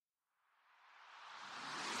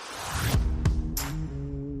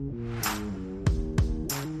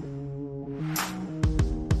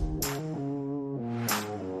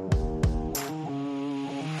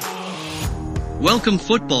Welcome,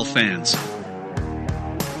 football fans.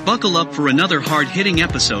 Buckle up for another hard-hitting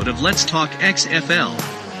episode of Let's Talk XFL,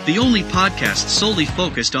 the only podcast solely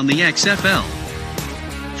focused on the XFL.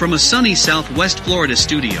 From a sunny Southwest Florida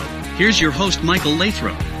studio, here's your host, Michael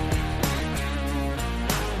Lathrop.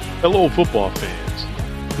 Hello, football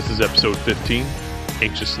fans. This is episode 15,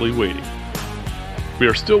 Anxiously Waiting. We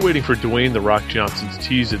are still waiting for Dwayne "The Rock" Johnson's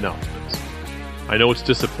teased announcements. I know it's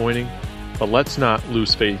disappointing, but let's not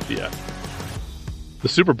lose faith yet. The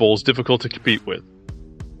Super Bowl is difficult to compete with,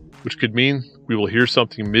 which could mean we will hear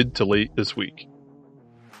something mid to late this week.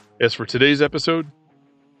 As for today's episode,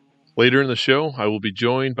 later in the show, I will be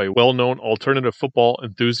joined by well-known alternative football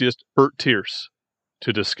enthusiast Bert Tierce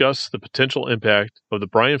to discuss the potential impact of the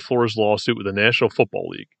Brian Flores lawsuit with the National Football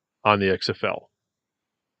League on the XFL.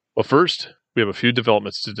 But first, we have a few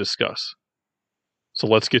developments to discuss. So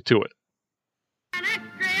let's get to it.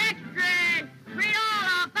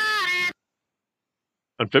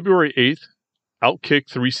 On February 8th, Outkick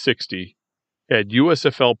 360 had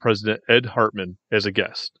USFL President Ed Hartman as a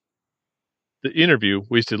guest. The interview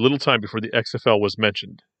wasted little time before the XFL was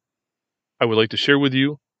mentioned. I would like to share with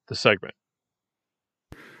you the segment.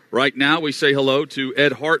 Right now, we say hello to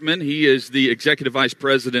Ed Hartman. He is the Executive Vice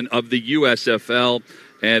President of the USFL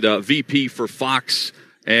and VP for Fox,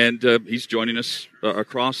 and he's joining us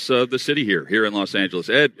across the city here in Los Angeles.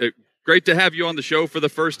 Ed, great to have you on the show for the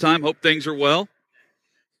first time. Hope things are well.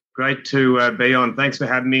 Great to be on. Thanks for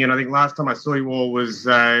having me. And I think last time I saw you all was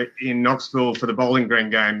in Knoxville for the Bowling Green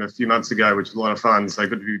game a few months ago, which was a lot of fun. So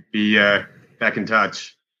good to be back in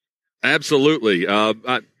touch. Absolutely.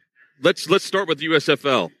 Let's start with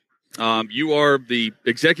USFL. You are the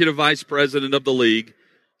executive vice president of the league,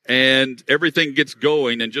 and everything gets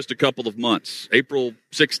going in just a couple of months. April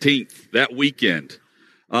 16th, that weekend.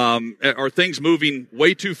 Are things moving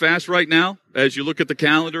way too fast right now as you look at the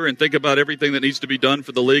calendar and think about everything that needs to be done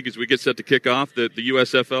for the league as we get set to kick off the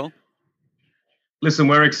USFL? Listen,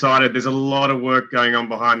 we're excited. There's a lot of work going on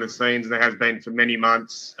behind the scenes, and there has been for many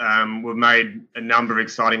months. We've made a number of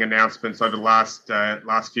exciting announcements over the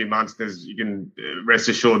last few months. You can rest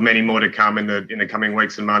assured many more to come in the coming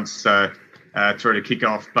weeks and months through to kick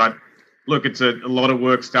off. But look, it's a lot of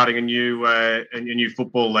work starting a new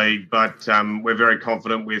football league, but we're very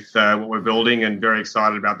confident with what we're building and very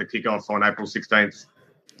excited about the kickoff on April 16th.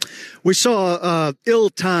 We saw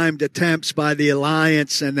ill-timed attempts by the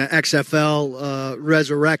Alliance and the XFL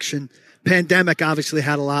resurrection. Pandemic obviously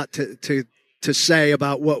had a lot to say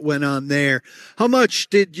about what went on there. How much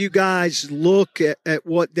did you guys look at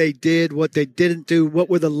what they did, what they didn't do? What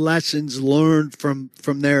were the lessons learned from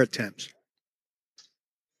their attempts?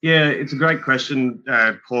 Yeah, it's a great question,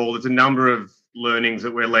 Paul. There's a number of learnings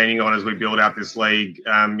that we're leaning on as we build out this league,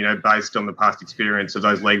 based on the past experience of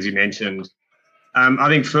those leagues you mentioned. I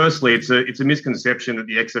think, firstly, it's a misconception that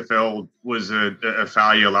the XFL was a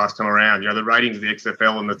failure last time around. The ratings of the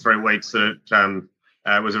XFL in the 3 weeks that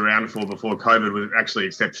it was around for before COVID was actually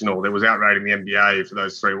exceptional. There was outrating the NBA for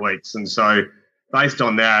those 3 weeks. And so based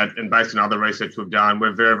on that and based on other research we've done,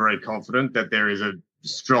 we're very, very confident that there is a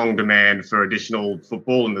strong demand for additional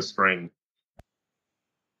football in the spring.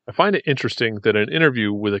 I find it interesting that an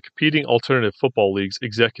interview with a competing alternative football league's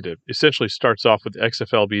executive essentially starts off with the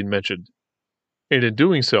XFL being mentioned. And in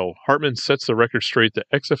doing so, Hartman sets the record straight that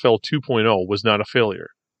XFL 2.0 was not a failure.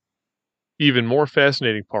 Even more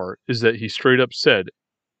fascinating part is that he straight up said,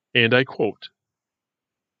 and I quote,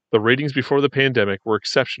 "The ratings before the pandemic were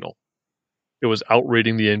exceptional. It was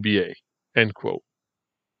outrating the NBA," end quote.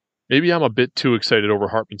 Maybe I'm a bit too excited over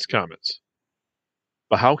Hartman's comments.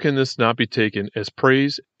 But how can this not be taken as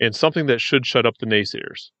praise and something that should shut up the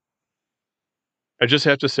naysayers? I just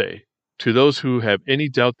have to say, to those who have any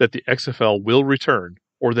doubt that the XFL will return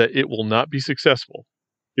or that it will not be successful,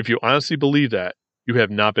 if you honestly believe that, you have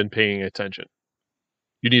not been paying attention.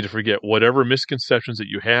 You need to forget whatever misconceptions that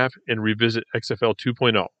you have and revisit XFL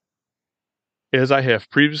 2.0. As I have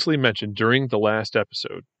previously mentioned during the last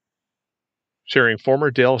episode, sharing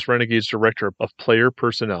former Dallas Renegades director of player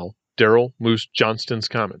personnel, Daryl Moose Johnston's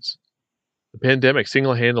comments. The pandemic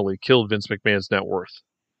single-handedly killed Vince McMahon's net worth.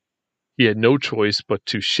 He had no choice but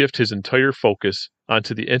to shift his entire focus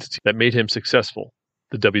onto the entity that made him successful,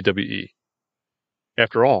 the WWE.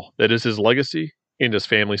 After all, that is his legacy and his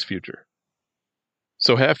family's future.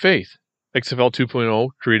 So have faith. XFL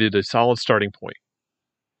 2.0 created a solid starting point.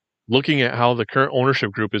 Looking at how the current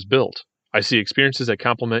ownership group is built, I see experiences that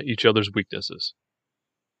complement each other's weaknesses.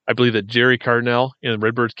 I believe that Jerry Cardinal and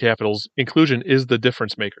Redbird Capital's inclusion is the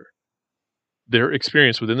difference maker. Their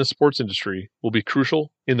experience within the sports industry will be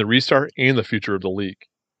crucial in the restart and the future of the league.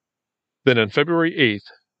 Then on February 8th,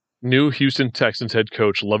 New Houston Texans head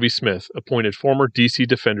coach Lovie Smith appointed former DC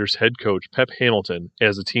Defenders head coach Pep Hamilton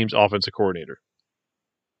as the team's offensive coordinator.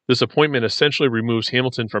 This appointment essentially removes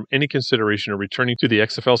Hamilton from any consideration of returning to the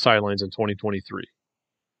XFL sidelines in 2023.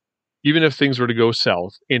 Even if things were to go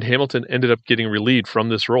south and Hamilton ended up getting relieved from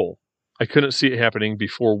this role, I couldn't see it happening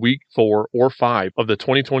before week 4 or 5 of the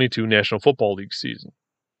 2022 National Football League season,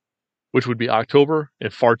 which would be October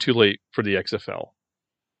and far too late for the XFL.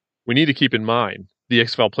 We need to keep in mind the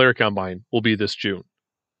XFL Player Combine will be this June.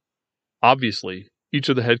 Obviously, each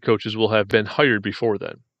of the head coaches will have been hired before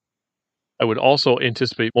then. I would also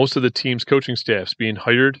anticipate most of the team's coaching staffs being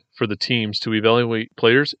hired for the teams to evaluate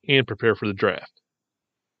players and prepare for the draft.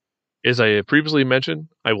 As I have previously mentioned,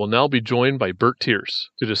 I will now be joined by Bert Tierce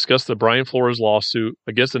to discuss the Brian Flores lawsuit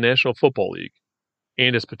against the National Football League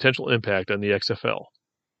and its potential impact on the XFL.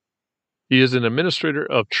 He is an administrator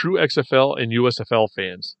of True XFL and USFL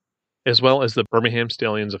fans, as well as the Birmingham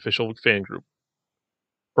Stallions official fan group.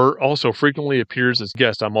 Bert also frequently appears as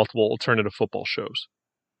guest on multiple alternative football shows.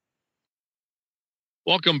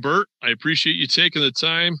 Welcome, Bert. I appreciate you taking the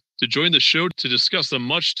time to join the show to discuss the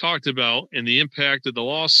much talked about and the impact of the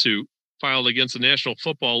lawsuit filed against the National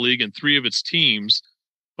Football League and 3 of its teams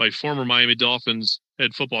by former Miami Dolphins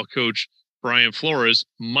head football coach Brian Flores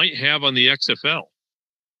might have on the XFL.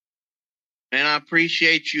 And I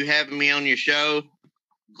appreciate you having me on your show.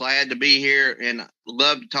 Glad to be here and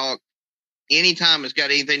love to talk anytime it's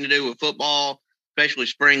got anything to do with football, especially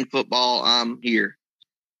spring football. I'm here.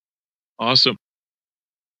 Awesome.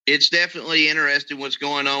 It's definitely interesting what's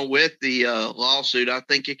going on with the lawsuit. I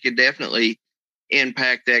think it could definitely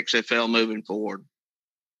impact the XFL moving forward.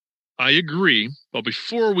 I agree. But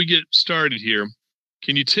before we get started here,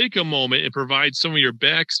 can you take a moment and provide some of your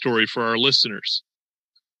backstory for our listeners?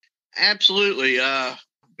 Absolutely.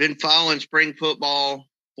 Been following spring football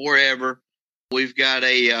forever. We've got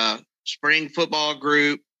a spring football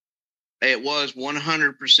group. It was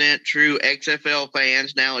 100% true XFL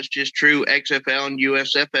fans. Now it's just true XFL and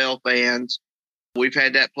USFL fans. We've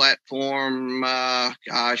had that platform,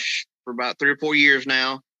 for about 3 or 4 years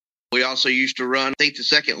now. We also used to run, I think, the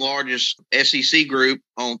second largest SEC group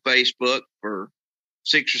on Facebook for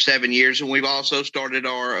 6 or 7 years. And we've also started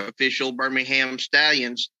our official Birmingham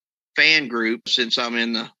Stallions fan group since I'm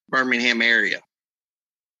in the Birmingham area.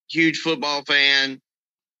 Huge football fan,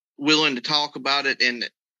 willing to talk about it, and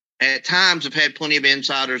at times I've had plenty of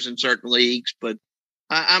insiders in certain leagues, but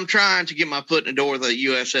I'm trying to get my foot in the door of the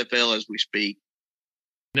USFL as we speak.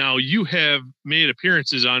 Now, you have made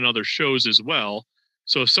appearances on other shows as well,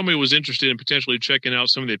 so if somebody was interested in potentially checking out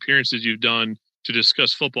some of the appearances you've done to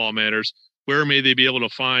discuss football matters, where may they be able to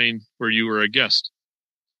find where you were a guest?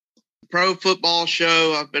 Pro Football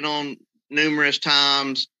Show, I've been on numerous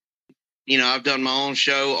times. I've done my own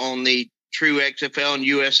show on the True XFL and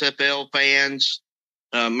USFL fans.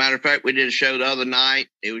 Matter of fact, we did a show the other night.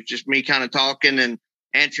 It was just me kind of talking and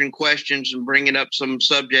answering questions and bringing up some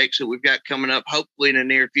subjects that we've got coming up, hopefully in the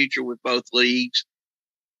near future with both leagues.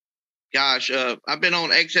 Gosh, I've been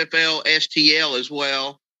on XFL STL as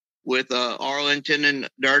well with Arlington and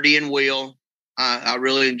Dirty and Will. I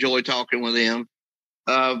really enjoy talking with them.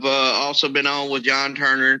 I've also been on with John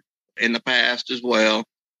Turner in the past as well.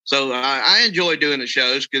 So I enjoy doing the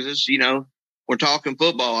shows because it's, we're talking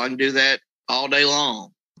football. I can do that all day long.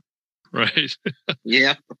 Right.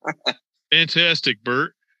 Yeah. Fantastic,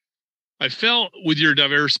 Bert. I felt with your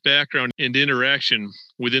diverse background and interaction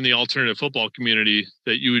within the alternative football community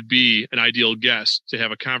that you would be an ideal guest to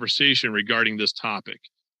have a conversation regarding this topic.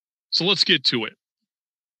 So let's get to it.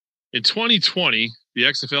 In 2020, the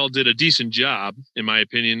XFL did a decent job, in my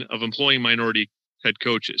opinion, of employing minority head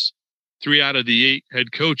coaches. 3 out of the 8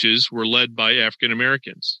 head coaches were led by African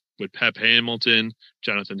Americans, with Pep Hamilton,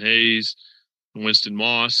 Jonathan Hayes, and Winston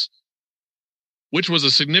Moss, which was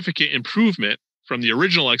a significant improvement from the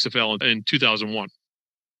original XFL in 2001,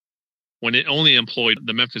 when it only employed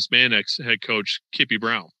the Memphis Maniacs head coach, Kippy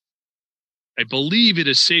Brown. I believe it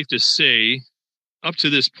is safe to say, up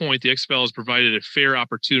to this point, the XFL has provided a fair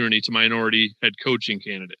opportunity to minority head coaching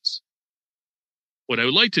candidates. What I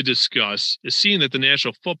would like to discuss is seeing that the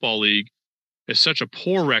National Football League has such a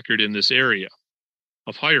poor record in this area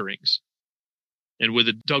of hirings. And with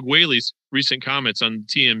Doug Whaley's recent comments on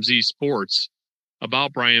TMZ Sports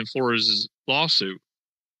about Brian Flores' lawsuit,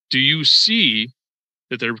 do you see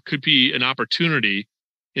that there could be an opportunity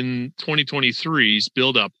in 2023's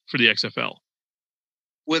build-up for the XFL?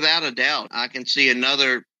 Without a doubt. I can see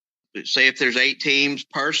another, say if there's 8 teams,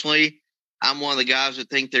 personally, I'm one of the guys that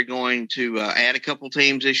think they're going to add a couple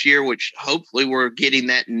teams this year, which hopefully we're getting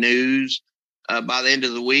that news by the end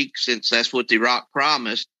of the week, since that's what The Rock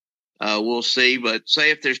promised. We'll see. But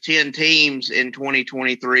say if there's 10 teams in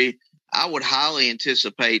 2023, I would highly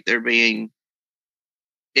anticipate there being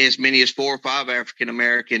as many as 4 or 5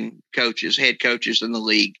 African-American coaches, head coaches in the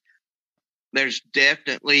league. There's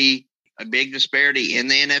definitely a big disparity in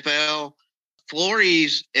the NFL.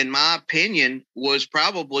 Flores, in my opinion, was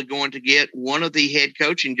probably going to get one of the head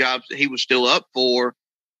coaching jobs that he was still up for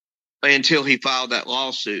until he filed that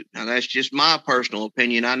lawsuit. Now, that's just my personal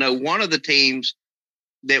opinion. I know one of the teams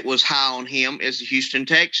that was high on him is the Houston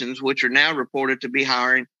Texans, which are now reported to be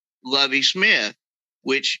hiring Lovie Smith,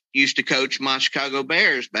 which used to coach my Chicago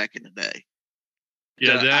Bears back in the day.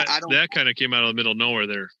 Yeah, So that kind of came out of the middle of nowhere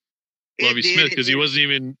there. Lovie Smith, because he wasn't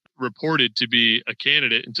even reported to be a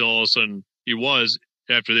candidate until all of a sudden he was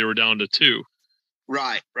after they were down to 2.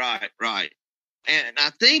 Right. And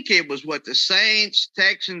I think it was the Saints,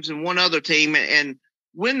 Texans, and one other team. And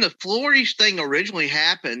when the Flores thing originally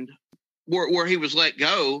happened, where he was let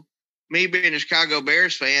go, me being a Chicago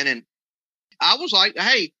Bears fan, and I was like,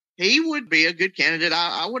 hey, he would be a good candidate.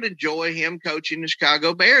 I would enjoy him coaching the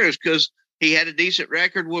Chicago Bears because he had a decent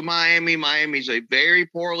record with Miami. Miami's a very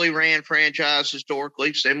poorly ran franchise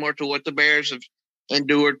historically, similar to what the Bears have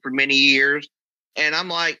endured for many years. And I'm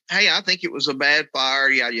like, hey, I think it was a bad fire,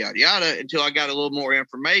 yada, yada, yada, until I got a little more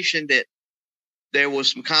information that there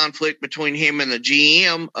was some conflict between him and the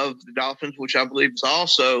GM of the Dolphins, which I believe is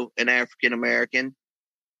also an African-American.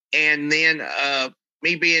 And then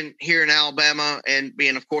me being here in Alabama and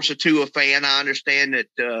being, of course, a Tua fan, I understand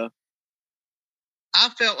that I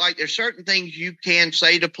felt like there's certain things you can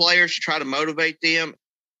say to players to try to motivate them,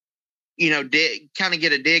 kind of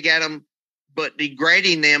get a dig at them, but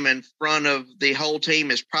degrading them in front of the whole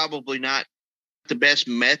team is probably not the best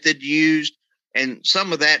method used. And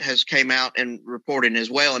some of that has came out in reporting as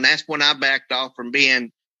well. And that's when I backed off from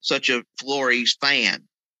being such a Flores fan.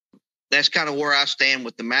 That's kind of where I stand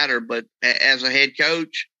with the matter. But as a head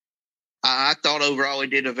coach, I thought overall he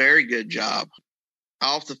did a very good job.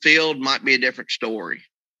 Off the field might be a different story.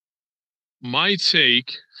 My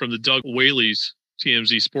take from the Doug Whaley's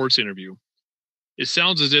TMZ Sports interview, it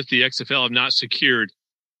sounds as if the XFL have not secured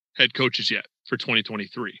head coaches yet for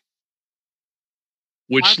 2023.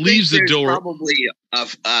 Which leaves the door. Probably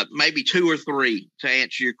maybe 2 or 3 to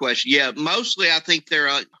answer your question. Yeah, mostly I think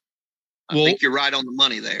I think you're right on the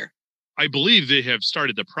money there. I believe they have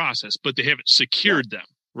started the process, but they haven't secured them,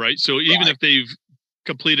 right? So even if they've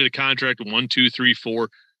completed a contract 1, 2, 3, 4,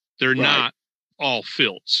 they're not all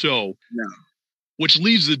filled. So, which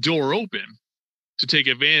leaves the door open to take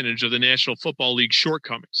advantage of the National Football League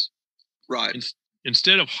shortcomings. Right.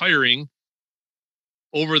 Instead of hiring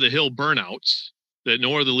over-the-hill burnouts that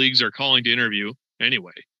no other leagues are calling to interview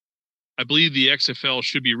anyway, I believe the XFL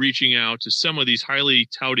should be reaching out to some of these highly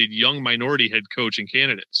touted young minority head coaching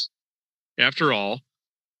candidates. After all,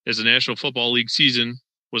 as the National Football League season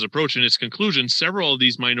was approaching its conclusion, several of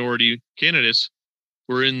these minority candidates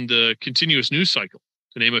were in the continuous news cycle.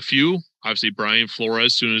 To name a few, obviously Brian Flores,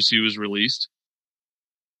 as soon as he was released,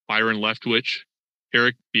 Byron Leftwich,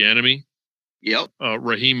 Eric Bieniemy,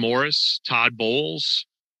 Raheem Morris, Todd Bowles,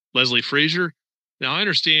 Leslie Frazier. Now, I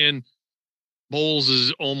understand Bowles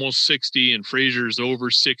is almost 60 and Frazier is over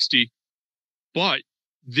 60, but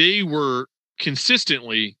they were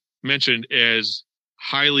consistently mentioned as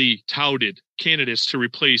highly touted candidates to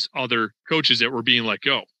replace other coaches that were being let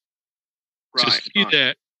go. Right. To see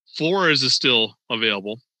that Flores is still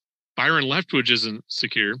available, Byron Leftwich isn't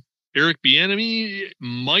secure. Eric Bieniemy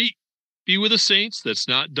might be with the Saints. That's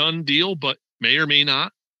not done deal, but may or may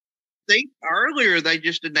not. I think earlier they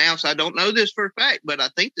just announced, I don't know this for a fact, but I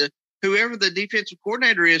think that whoever the defensive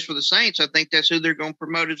coordinator is for the Saints, I think that's who they're going to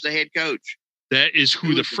promote as the head coach. That is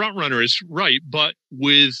who the front runner is, right? But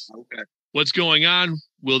with what's going on,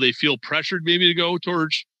 will they feel pressured maybe to go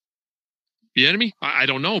towards Bieniemy? I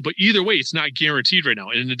don't know. But either way, it's not guaranteed right now.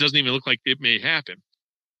 And it doesn't even look like it may happen.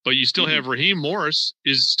 But you still have Raheem Morris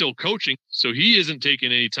is still coaching. So he isn't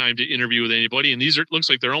taking any time to interview with anybody. And looks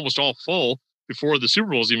like they're almost all full before the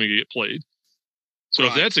Super Bowls even get played. So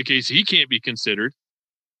if that's the case, he can't be considered.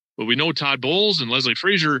 But we know Todd Bowles and Leslie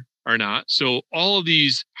Frazier are not. So all of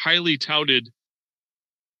these highly touted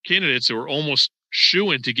candidates that were almost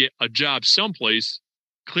shooing to get a job someplace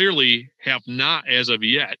clearly have not as of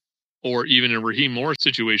yet, or even in Raheem Morris'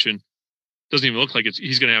 situation, doesn't even look like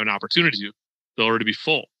he's going to have an opportunity to. They'll already be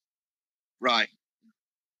full. Right.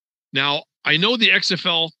 Now, I know the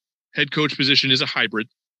XFL head coach position is a hybrid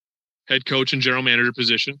head coach and general manager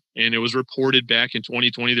position, and it was reported back in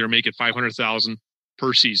 2020 they're making $500,000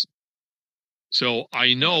 per season. So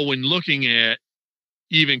I know when looking at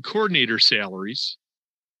even coordinator salaries,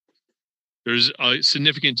 there's a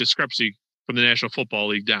significant discrepancy from the National Football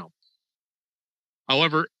League down.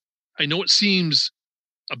 However, I know it seems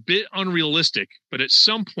a bit unrealistic, but at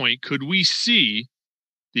some point, could we see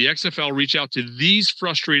the XFL reach out to these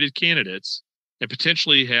frustrated candidates and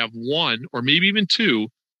potentially have one or maybe even two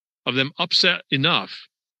of them upset enough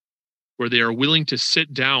where they are willing to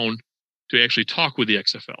sit down to actually talk with the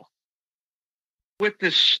XFL? With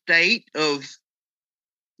the state of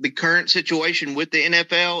the current situation with the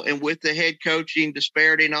NFL and with the head coaching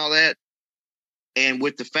disparity and all that, and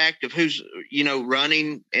with the fact of who's,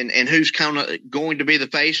 running and who's kind of going to be the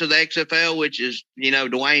face of the XFL, which is,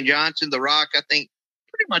 Dwayne Johnson, The Rock, I think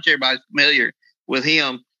pretty much everybody's familiar with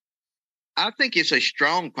him. I think it's a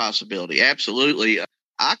strong possibility. Absolutely.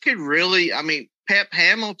 Pep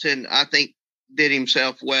Hamilton, I think, did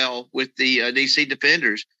himself well with the DC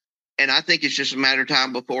Defenders. And I think it's just a matter of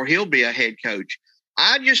time before he'll be a head coach.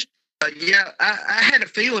 I had a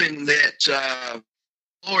feeling that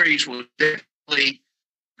Flores was definitely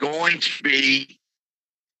going to be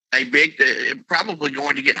probably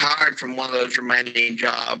going to get hired from one of those remaining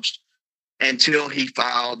jobs until he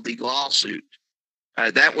filed the lawsuit.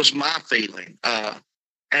 That was my feeling.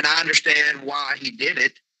 And I understand why he did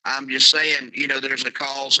it. I'm just saying, there's a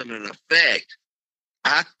cause and an effect.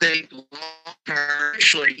 I think long-term,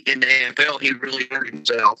 especially in the NFL, he really hurt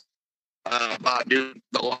himself by doing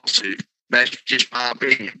the lawsuit. That's just my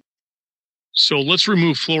opinion. So let's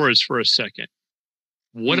remove Flores for a second.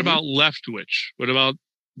 What about Leftwich? What about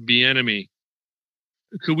Bieniemy?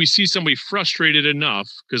 Could we see somebody frustrated enough?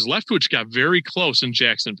 Because Leftwich got very close in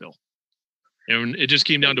Jacksonville. And it just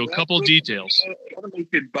came down to a couple of details. We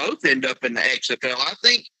could both end up in the XFL. I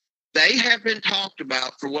think they have been talked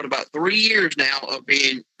about for about 3 years now of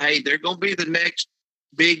being, hey, they're going to be the next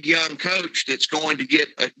big young coach that's going to get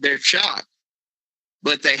their shot.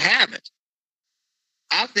 But they haven't.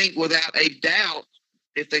 I think without a doubt,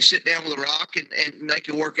 if they sit down with The Rock and they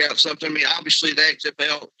can work out something, obviously the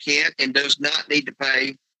XFL can't and does not need to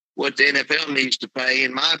pay what the NFL needs to pay.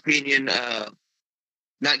 In my opinion,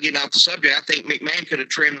 not getting off the subject, I think McMahon could have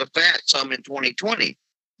trimmed the fat some in 2020.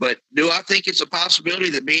 But do I think it's a possibility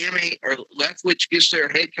that Bieniemy or Leftwich gets their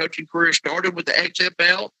head coaching career started with the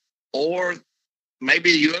XFL or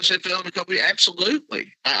maybe the USFL in a couple of years?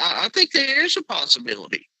 Absolutely. I think there is a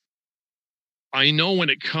possibility. I know when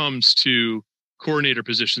it comes to coordinator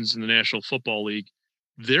positions in the National Football League,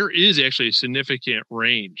 there is actually a significant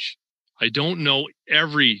range. I don't know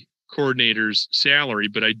every coordinator's salary,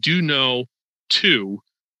 but I do know two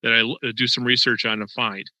that I do some research on to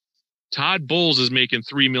find. Todd Bowles is making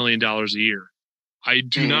 $3 million a year. I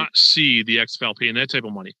do not see the XFL paying that type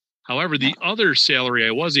of money. However, the other salary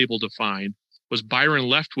I was able to find was Byron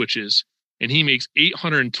Leftwich's, and he makes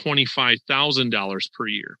 $825,000 per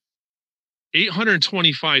year.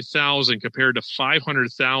 $825,000 compared to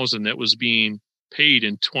 $500,000 that was being paid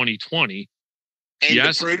in 2020.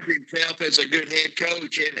 And to prove himself as a good head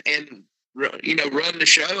coach and run the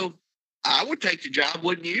show, I would take the job,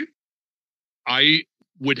 wouldn't you? I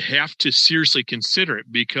would have to seriously consider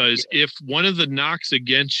it because if one of the knocks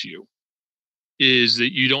against you is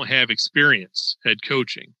that you don't have experience head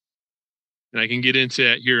coaching, and I can get into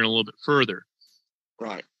that here in a little bit further.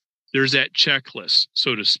 Right. There's that checklist,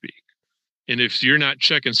 so to speak. And if you're not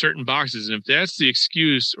checking certain boxes, and if that's the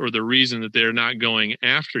excuse or the reason that they're not going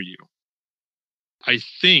after you, I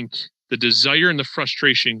think the desire and the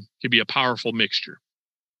frustration can be a powerful mixture.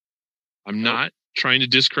 I'm not trying to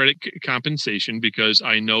discredit compensation because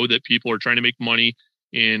I know that people are trying to make money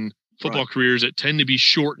in football careers that tend to be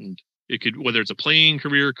shortened. It could, whether it's a playing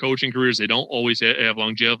career, coaching careers, they don't always have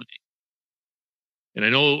longevity. And I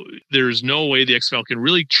know there's no way the XFL can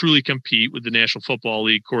really truly compete with the National Football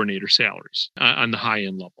League coordinator salaries on the high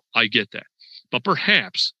end level. I get that. But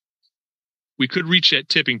perhaps we could reach that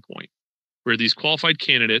tipping point where these qualified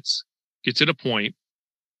candidates get to the point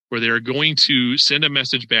where they're going to send a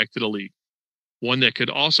message back to the league, one that could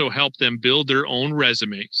also help them build their own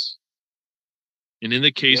resumes. And in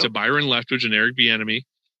the case of Byron Leftwich and Eric Bieniemy,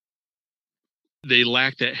 they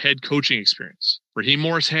lack that head coaching experience. Raheem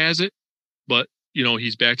Morris has it, but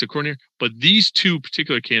he's back to coordinator. But these two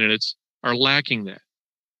particular candidates are lacking that.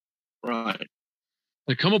 Right.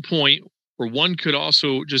 There come a point where one could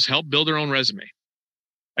also just help build their own resume.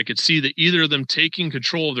 I could see that either of them taking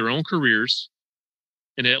control of their own careers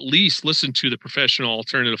and at least listen to the Professional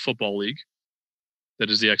Alternative Football League, that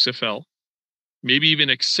is the XFL, maybe even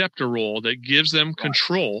accept a role that gives them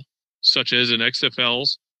control, such as an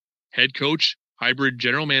XFL's head coach, hybrid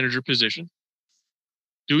general manager position.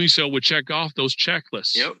 Doing so would check off those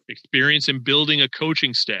checklists. Experience in building a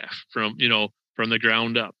coaching staff from the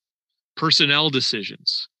ground up. Personnel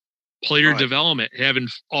decisions. Player development, having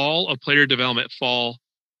all of player development fall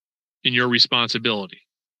in your responsibility.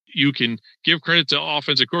 You can give credit to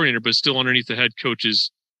offensive coordinator, but still underneath the head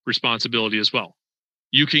coach's responsibility as well.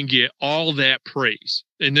 You can get all that praise.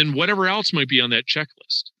 And then whatever else might be on that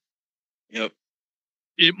checklist. Yep.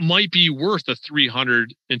 It might be worth a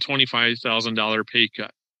 $325,000 pay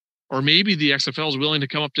cut. Or maybe the XFL is willing to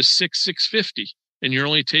come up to $650, and you're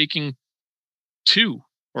only taking $2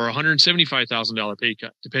 or $175,000 pay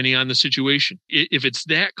cut, depending on the situation. If it's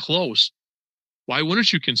that close, why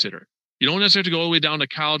wouldn't you consider it? You don't necessarily have to go all the way down to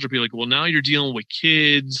college or be like, well, now you're dealing with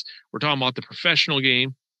kids. We're talking about the professional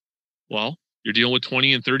game. Well, you're dealing with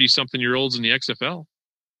 20 and 30-something-year-olds in the XFL.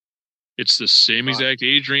 It's the same exact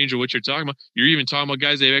age range of what you're talking about. You're even talking about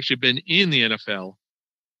guys that have actually been in the NFL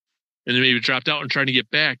and then maybe dropped out and trying to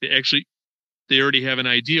get back. They already have an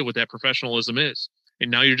idea what that professionalism is.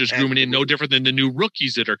 And now you're just grooming in no different than the new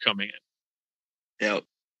rookies that are coming in. Yep.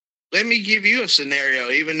 Let me give you a scenario.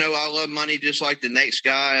 Even though I love money just like the next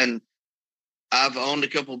guy, and I've owned a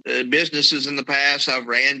couple businesses in the past, I've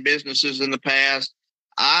ran businesses in the past,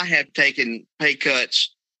 I have taken pay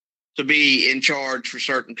cuts to be in charge for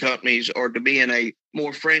certain companies or to be in a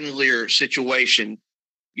more friendlier situation.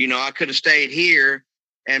 You know, I could have stayed here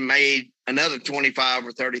and made another 25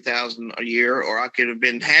 or 30,000 a year, or I could have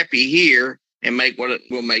been happy here and make what it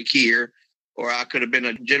will make here, or I could have been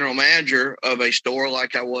a general manager of a store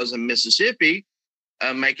like I was in Mississippi,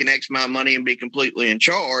 making X amount of money and be completely in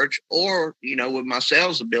charge. Or, you know, with my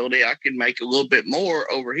sales ability, I could make a little bit more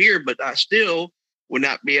over here, but I still would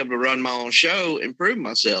not be able to run my own show and prove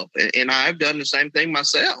myself. And I've done the same thing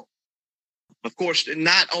myself. Of course,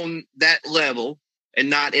 not on that level and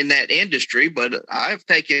not in that industry, but I've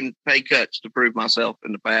taken pay cuts to prove myself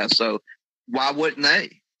in the past. So why wouldn't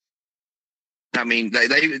they? I mean,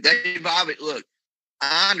 they've obviously, look,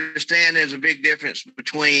 I understand there's a big difference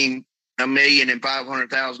between $1 million and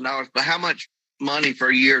 $500,000, but how much money for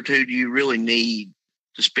a year or two do you really need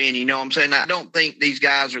to spend? You know what I'm saying? I don't think these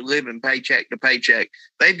guys are living paycheck to paycheck.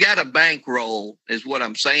 They've got a bankroll is what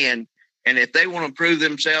I'm saying. And if they want to prove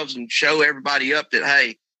themselves and show everybody up that,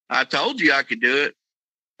 hey, I told you I could do it,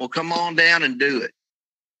 well, come on down and do it.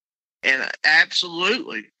 And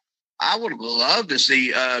absolutely, I would love to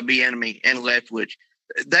see Bieniemy and Leftwich.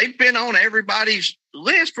 They've been on everybody's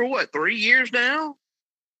list for 3 years now?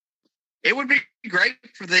 It would be great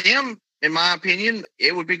for them, in my opinion.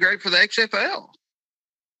 It would be great for the XFL.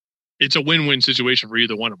 It's a win-win situation for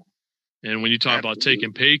either one of them. And when you talk about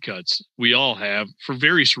taking pay cuts, we all have for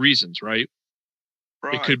various reasons, right?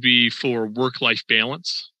 It could be for work-life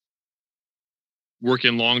balance,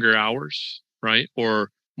 working longer hours, right? Or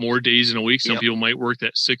more days in a week. Some people might work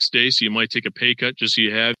that 6 days, so you might take a pay cut just so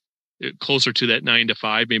you have it closer to that 9 to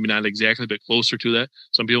 5, maybe not exactly, but closer to that.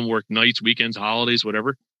 Some people work nights, weekends, holidays,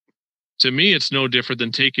 whatever. To me, it's no different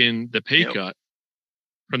than taking the pay cut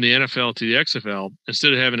from the NFL to the XFL.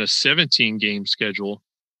 Instead of having a 17-game schedule,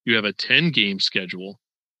 you have a 10-game schedule.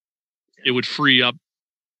 It would free up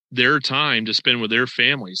their time to spend with their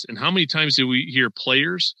families. And how many times do we hear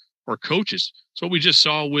players or coaches? So we just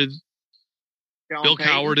saw with Bill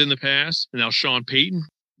Cowher in the past, and now Sean Payton.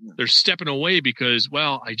 They're stepping away because,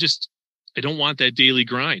 well, I don't want that daily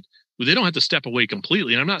grind. Well, they don't have to step away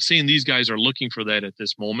completely. And I'm not saying these guys are looking for that at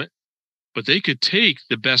this moment, but they could take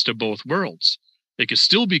the best of both worlds. They could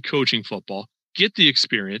still be coaching football, get the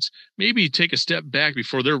experience, maybe take a step back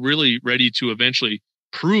before they're really ready to eventually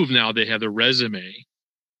prove now they have the resume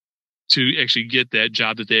to actually get that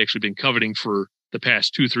job that they actually been coveting for the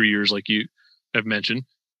past 2-3 years, like you have mentioned.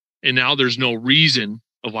 And now there's no reason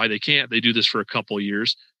of why they can't. They do this for a couple of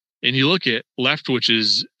years. And you look at Leftwich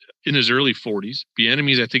is in his early 40s.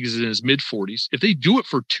 Bieniemy, I think, is in his mid 40s. If they do it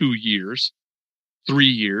for 2 years, 3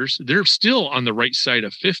 years, they're still on the right side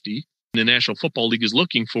of 50. The National Football League is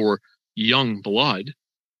looking for young blood.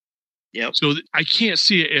 Yep. So I can't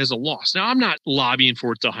see it as a loss. Now, I'm not lobbying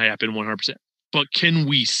for it to happen 100%, but can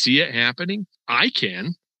we see it happening? I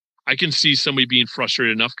can. I can see somebody being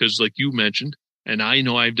frustrated enough because, like you mentioned, and I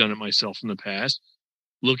know I've done it myself in the past,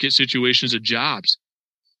 look at situations of jobs.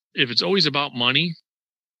 If it's always about money,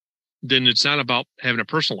 then it's not about having a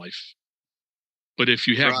personal life. But if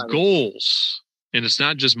you have goals, and it's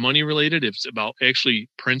not just money related, it's about actually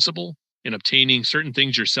principle and obtaining certain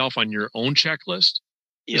things yourself on your own checklist,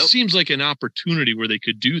 it seems like an opportunity where they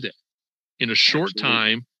could do that in a short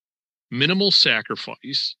time, minimal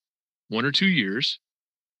sacrifice, 1 or 2 years,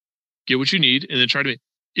 get what you need, and then try to,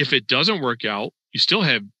 if it doesn't work out, you still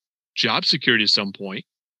have job security at some point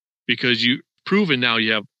because you've proven now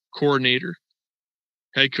you have coordinator,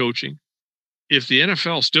 head coaching. If the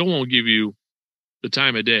NFL still won't give you the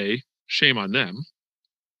time of day, shame on them.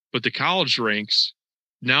 But the college ranks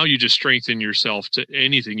Now you just strengthen yourself to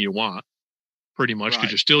anything you want, pretty much, because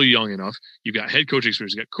Right. you're still young enough. You've got head coach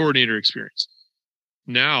experience, you've got coordinator experience.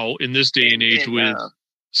 Now, in this day and age with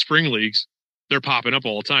spring leagues, they're popping up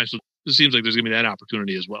all the time. So it seems like there's going to be that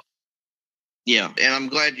opportunity as well. Yeah, and I'm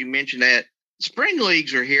glad you mentioned that. Spring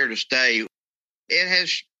leagues are here to stay. It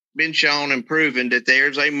has been shown and proven that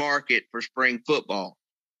there's a market for spring football.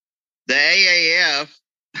 The AAF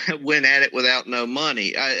went at it without no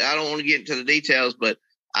money. I don't want to get into the details, but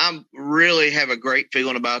I really have a great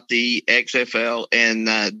feeling about the XFL and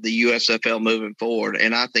the USFL moving forward,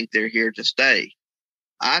 and I think they're here to stay.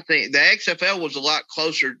 I think the XFL was a lot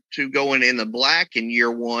closer to going in the black in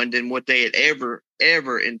year one than what they had ever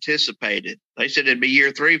anticipated. They said it'd be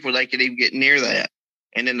year 3 before they could even get near that.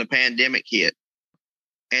 And then the pandemic hit.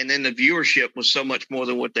 And then the viewership was so much more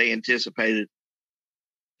than what they anticipated.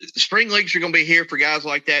 The spring leagues are going to be here for guys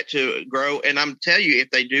like that to grow. And I'm telling you,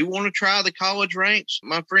 if they do want to try the college ranks,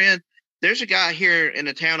 my friend, there's a guy here in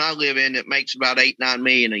the town I live in that makes about $8-9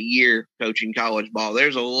 million a year coaching college ball.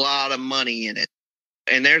 There's a lot of money in it.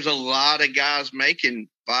 And there's a lot of guys making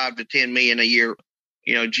 $5 to $10 million a year.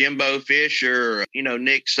 You know, Jimbo Fisher, you know,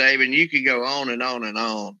 Nick Saban, you could go on and on and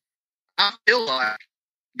on. I feel like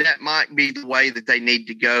that might be the way that they need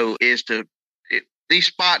to go is to, if these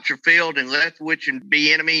spots are filled and Leftwich and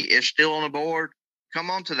Bieniemy is still on the board, come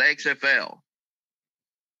on to the XFL.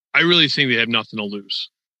 I really think they have nothing to lose.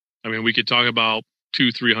 I mean, we could talk about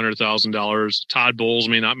 $200,000-$300,000. Todd Bowles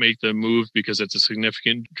may not make the move because it's a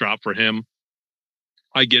significant drop for him.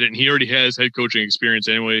 I get it. And he already has head coaching experience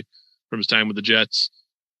anyway from his time with the Jets.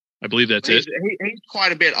 I believe that's it. He's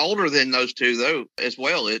quite a bit older than those two, though, as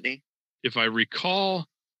well, isn't he? If I recall,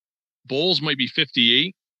 Bowles might be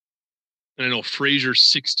 58. And I know Frazier's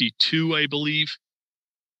 62, I believe.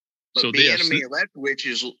 But so Bieniemy and Leftwich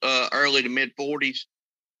is early to mid-40s.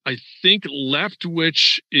 I think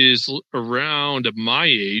Leftwich is around my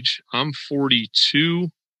age. I'm 42.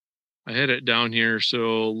 I had it down here.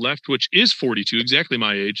 So Leftwich is 42, exactly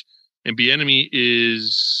my age. And Bieniemy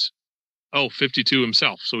is, 52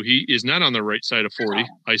 himself. So he is not on the right side of 40.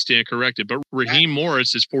 I stand corrected. But Raheem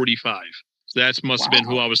Morris is 45. So that must have been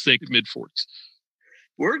who I was thinking, mid-40s.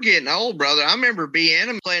 We're getting old, brother. I remember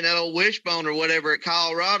Bieniemy playing that old wishbone or whatever at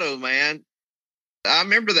Colorado, man. I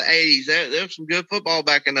remember the 80s. There was some good football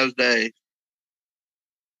back in those days.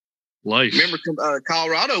 Life. Remember,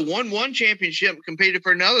 Colorado won one championship and competed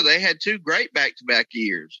for another. They had 2 great back-to-back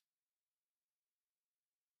years.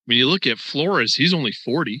 When you look at Flores, he's only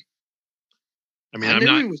 40. I mean,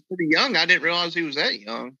 he was pretty young. I didn't realize he was that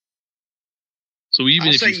young. So even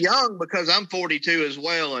I say young because I'm 42 as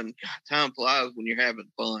well, and God, time flies when you're having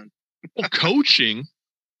fun. Well, coaching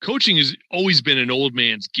has always been an old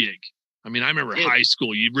man's gig. I mean, I remember high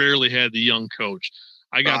school, you rarely had the young coach.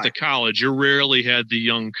 I got to college, you rarely had the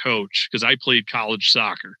young coach because I played college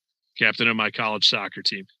soccer, captain of my college soccer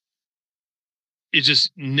team. It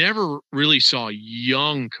just never really saw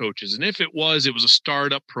young coaches. And if it was a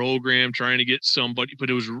startup program trying to get somebody, but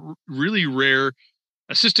it was really rare.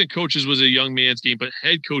 Assistant coaches was a young man's game, but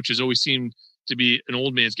head coaches always seemed to be an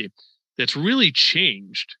old man's game. That's really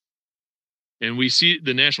changed. And we see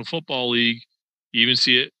the National Football League, you even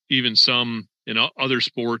see it, even some in other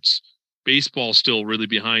sports. Baseball's still really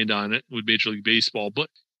behind on it with Major League Baseball, but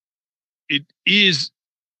it is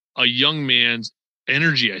a young man's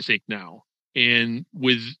energy, I think, now. And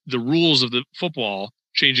with the rules of the football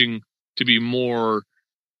changing to be more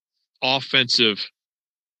offensive,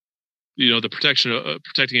 the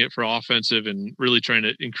protecting it for offensive and really trying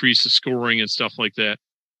to increase the scoring and stuff like that.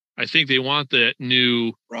 I think they want that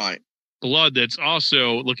new blood that's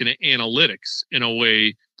also looking at analytics in a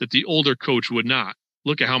way that the older coach would not.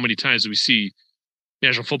 Look at how many times we see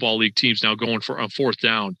National Football League teams now going for a 4th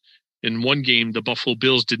down. In one game, the Buffalo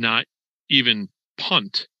Bills did not even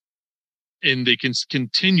punt, and they can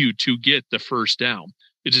continue to get the 1st down.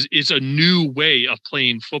 It's a new way of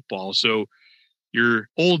playing football. So your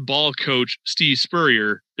old ball coach, Steve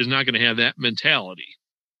Spurrier, is not going to have that mentality.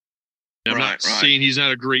 I'm not saying he's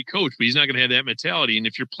not a great coach, but he's not going to have that mentality. And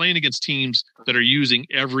if you're playing against teams that are using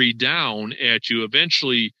every down at you,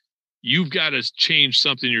 eventually you've got to change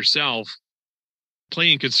something yourself.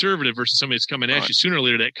 Playing conservative versus somebody that's coming at you, sooner or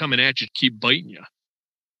later that coming at you keep biting you.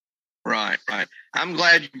 Right. I'm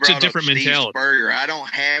glad you brought up different Steve mentality. Spurrier. I don't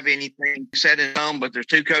have anything set in stone, but there's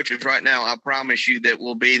 2 coaches right now, I promise you, that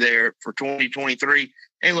will be there for 2023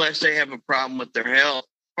 unless they have a problem with their health.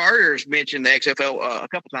 Spurrier's mentioned the XFL a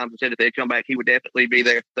couple times and said if they'd come back, he would definitely be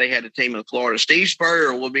there. They had a team in Florida. Steve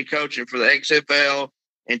Spurrier will be coaching for the XFL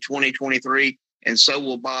in 2023, and so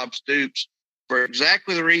will Bob Stoops for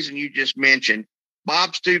exactly the reason you just mentioned.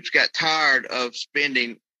 Bob Stoops got tired of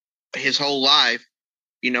spending his whole life,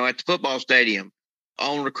 at the football stadium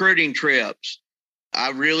on recruiting trips.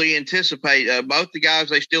 I really anticipate both the guys,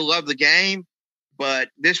 they still love the game, but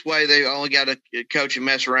this way they only got to coach and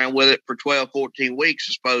mess around with it for 12, 14 weeks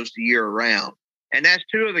as opposed to year round. And that's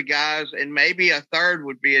two of the guys, and maybe a third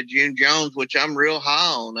would be a June Jones, which I'm real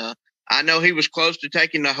high on. I know he was close to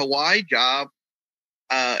taking the Hawaii job,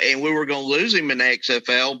 and we were going to lose him in the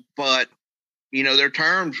XFL, but, their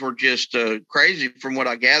terms were just crazy from what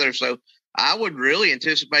I gather. So I would really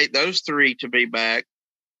anticipate those three to be back.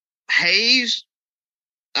 Hayes,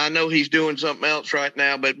 I know he's doing something else right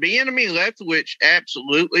now, but Bieniemy Leftwich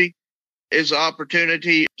absolutely is an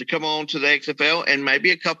opportunity to come on to the XFL, and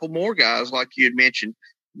maybe a couple more guys like you had mentioned.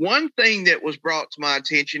 One thing that was brought to my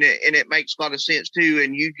attention, and it makes a lot of sense too,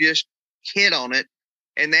 and you just hit on it,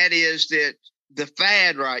 and that is that the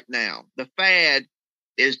fad right now,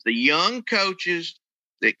 is the young coaches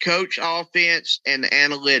that coach offense and the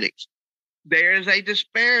analytics. There is a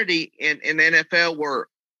disparity in the NFL where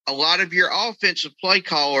a lot of your offensive play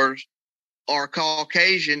callers are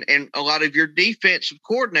Caucasian and a lot of your defensive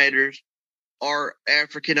coordinators are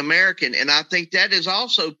African American. And I think that has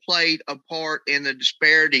also played a part in the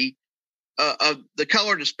disparity of the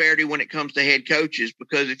color disparity when it comes to head coaches,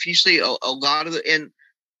 because if you see a lot of and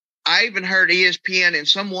I even heard ESPN and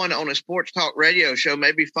someone on a sports talk radio show,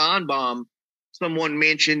 maybe Feinbaum, someone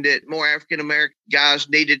mentioned that more African American guys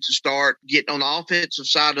needed to start getting on the offensive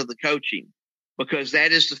side of the coaching, because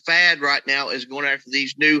that is the fad right now, is going after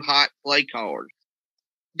these new hot play callers.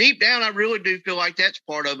 Deep down, I really do feel like that's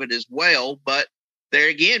part of it as well. But there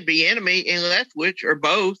again, Bieniemy and Leftwich are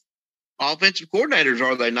both offensive coordinators,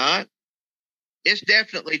 are they not? It's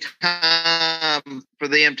definitely time for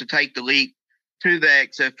them to take the leap to the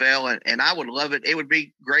XFL, and I would love it. It would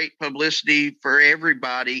be great publicity for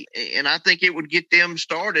everybody, and I think it would get them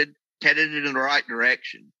started, headed in the right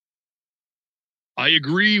direction. I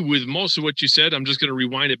agree with most of what you said. I'm just going to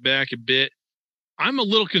rewind it back a bit. I'm a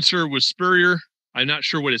little concerned with Spurrier. I'm not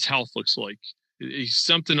sure what his health looks like.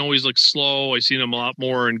 Something always looks slow. I've seen him a lot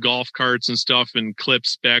more in golf carts and stuff and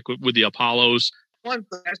clips back with the Apollos.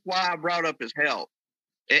 That's why I brought up his health.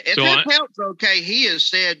 If his health's okay, he has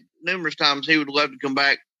said numerous times he would love to come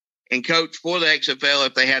back and coach for the XFL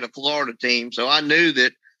if they had a Florida team. So I knew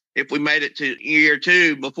that if we made it to year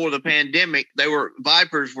 2 before the pandemic,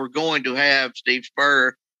 Vipers were going to have Steve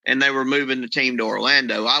Spurrier, and they were moving the team to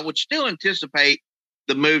Orlando. I would still anticipate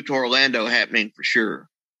the move to Orlando happening for sure.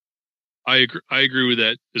 I agree with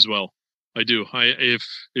that as well. I do.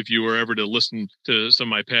 If you were ever to listen to some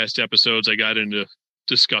of my past episodes, I got into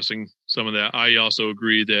discussing some of that. I also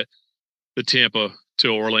agree that the Tampa to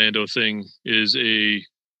Orlando thing is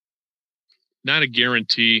not a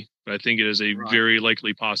guarantee, but I think it is a very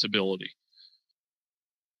likely possibility.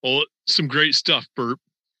 Well, some great stuff, Bert.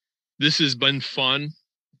 This has been fun.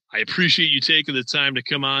 I appreciate you taking the time to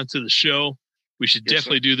come on to the show. We should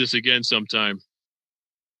definitely do this again sometime.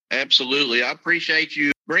 Absolutely. I appreciate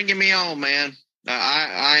you bringing me on, man.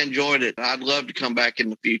 I enjoyed it. I'd love to come back in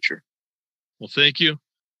the future. Well, thank you.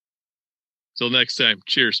 Till next time.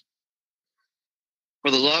 Cheers.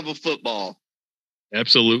 For the love of football.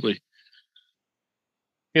 Absolutely.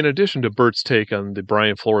 In addition to Bert's take on the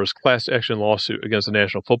Brian Flores class action lawsuit against the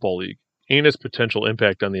National Football League and its potential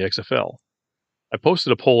impact on the XFL, I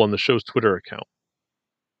posted a poll on the show's Twitter account.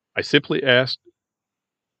 I simply asked,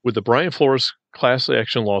 with the Brian Flores class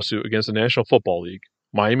action lawsuit against the National Football League,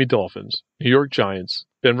 Miami Dolphins, New York Giants,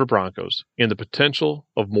 Denver Broncos, and the potential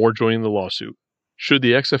of more joining the lawsuit, should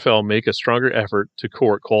the XFL make a stronger effort to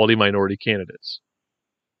court quality minority candidates?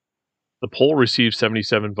 The poll received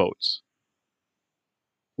 77 votes,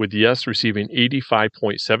 with yes receiving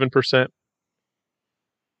 85.7%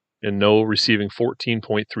 and no receiving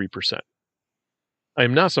 14.3%. I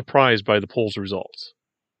am not surprised by the poll's results,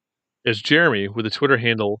 as Jeremy, with the Twitter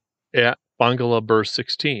handle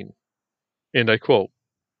 @BangalaBurst16, and I quote,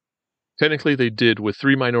 "Technically they did with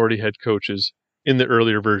 3 minority head coaches in the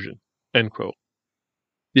earlier version," end quote.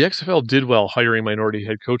 The XFL did well hiring minority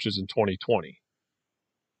head coaches in 2020.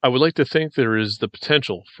 I would like to think there is the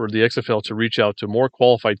potential for the XFL to reach out to more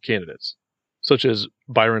qualified candidates, such as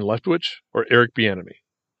Byron Leftwich or Eric Bieniemy,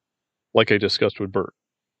 like I discussed with Bert.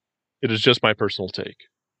 It is just my personal take.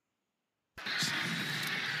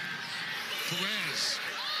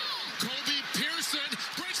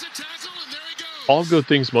 All good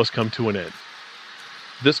things must come to an end.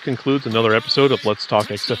 This concludes another episode of Let's Talk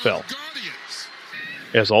XFL.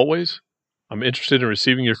 As always, I'm interested in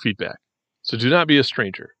receiving your feedback, so do not be a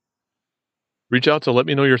stranger. Reach out to let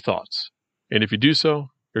me know your thoughts, and if you do so,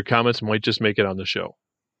 your comments might just make it on the show.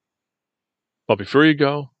 But before you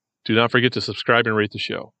go, do not forget to subscribe and rate the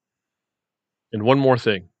show. And one more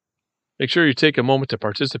thing. Make sure you take a moment to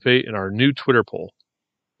participate in our new Twitter poll,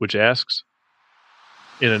 which asks,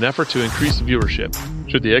 in an effort to increase viewership,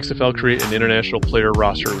 should the XFL create an international player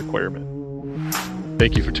roster requirement?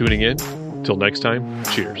 Thank you for tuning in. Until next time,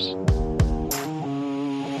 cheers.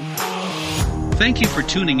 Thank you for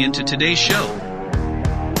tuning in to today's show.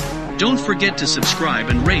 Don't forget to subscribe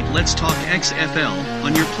and rate Let's Talk XFL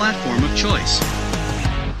on your platform of choice.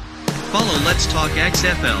 Follow Let's Talk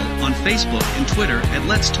XFL on Facebook and Twitter at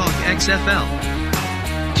Let's Talk XFL.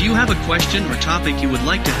 Do you have a question or topic you would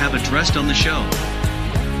like to have addressed on the show?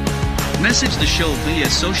 Message the show via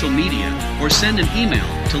social media or send an email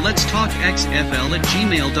to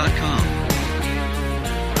letstalkxfl@gmail.com.